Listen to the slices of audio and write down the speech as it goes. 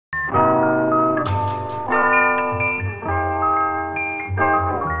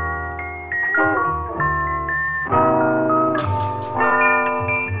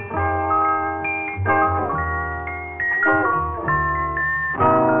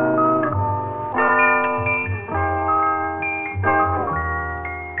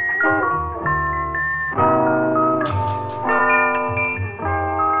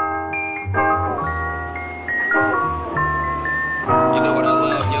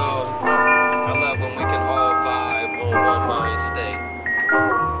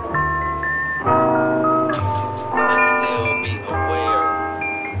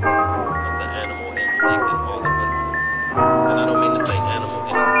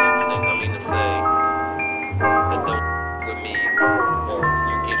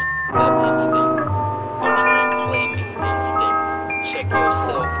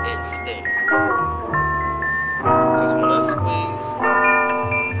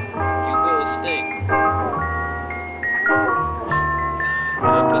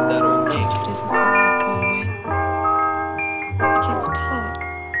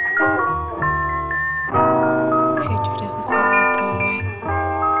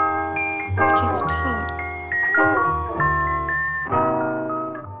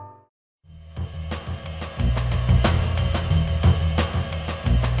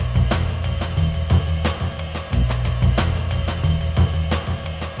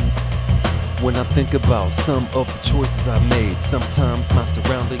When I think about some of the choices I made, sometimes my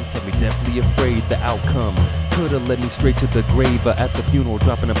surroundings have me deathly afraid the outcome could've led me straight to the grave. But at the funeral,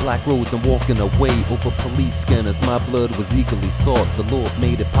 dropping a black rose and walking away over police scanners, my blood was eagerly sought. The Lord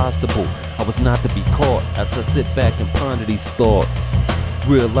made it possible I was not to be caught. As I sit back and ponder these thoughts,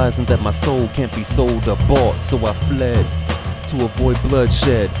 realizing that my soul can't be sold or bought, so I fled to avoid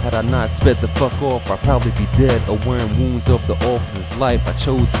bloodshed. Had I not sped the fuck off, I'd probably be dead or wearing wounds of the officer's life. I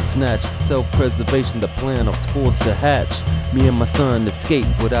chose to snatch self-preservation, the plan I was forced to hatch. Me and my son escaped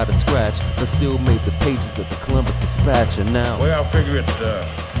without a scratch, but still made the pages of the Columbus Dispatch. And now, well, I figure it's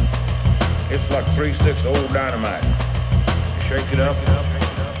like 3 sticks of old dynamite. You shake it up,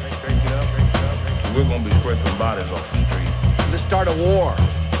 we're gonna be scraping bodies off the street. Let's start a war.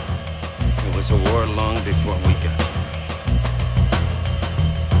 It was a war long before we got here.